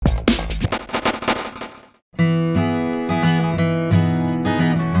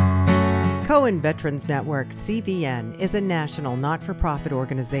Cohen Veterans Network, CVN, is a national not-for-profit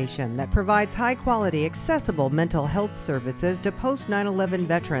organization that provides high-quality, accessible mental health services to post-9/11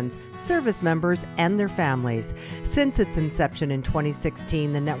 veterans, service members, and their families. Since its inception in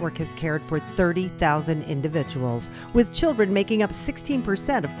 2016, the network has cared for 30,000 individuals, with children making up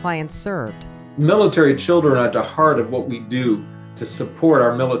 16% of clients served. Military children are at the heart of what we do to support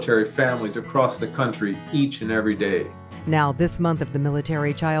our military families across the country each and every day. Now, this month of the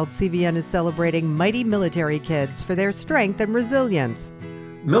Military Child, CVN is celebrating Mighty Military Kids for their strength and resilience.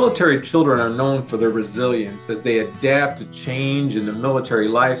 Military children are known for their resilience as they adapt to change in the military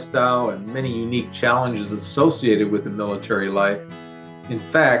lifestyle and many unique challenges associated with the military life. In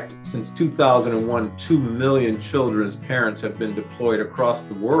fact, since 2001, 2 million children's parents have been deployed across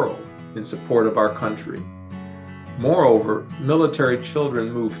the world in support of our country. Moreover, military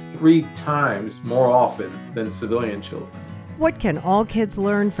children move 3 times more often than civilian children. What can all kids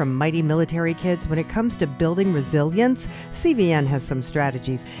learn from Mighty Military Kids when it comes to building resilience? CVN has some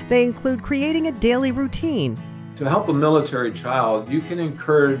strategies. They include creating a daily routine. To help a military child, you can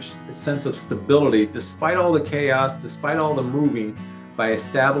encourage a sense of stability despite all the chaos, despite all the moving, by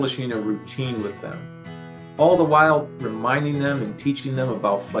establishing a routine with them. All the while reminding them and teaching them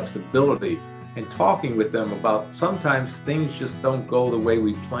about flexibility and talking with them about sometimes things just don't go the way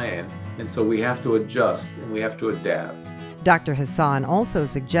we plan, and so we have to adjust and we have to adapt. Dr. Hassan also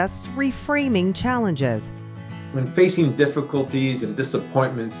suggests reframing challenges. When facing difficulties and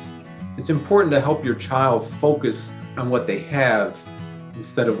disappointments, it's important to help your child focus on what they have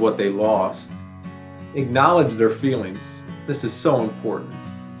instead of what they lost. Acknowledge their feelings. This is so important.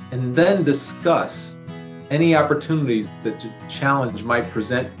 And then discuss any opportunities that the challenge might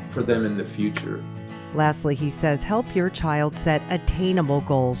present for them in the future. Lastly, he says, help your child set attainable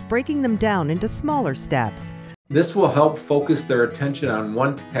goals, breaking them down into smaller steps. This will help focus their attention on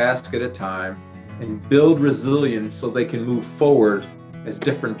one task at a time and build resilience so they can move forward as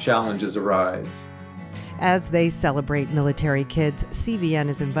different challenges arise. As they celebrate Military Kids, CVN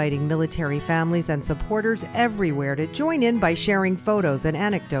is inviting military families and supporters everywhere to join in by sharing photos and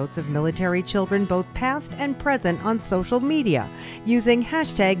anecdotes of military children, both past and present, on social media using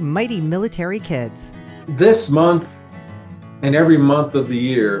hashtag Mighty Military Kids. This month and every month of the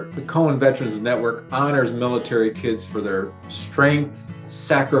year, the Cohen Veterans Network honors military kids for their strength,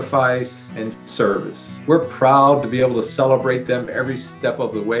 sacrifice, and service. We're proud to be able to celebrate them every step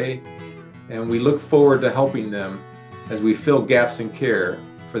of the way, and we look forward to helping them as we fill gaps in care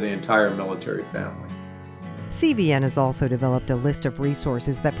for the entire military family. CVN has also developed a list of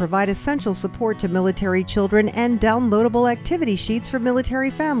resources that provide essential support to military children and downloadable activity sheets for military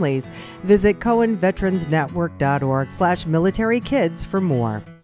families. Visit CohenVeteransNetwork.org/militarykids for more.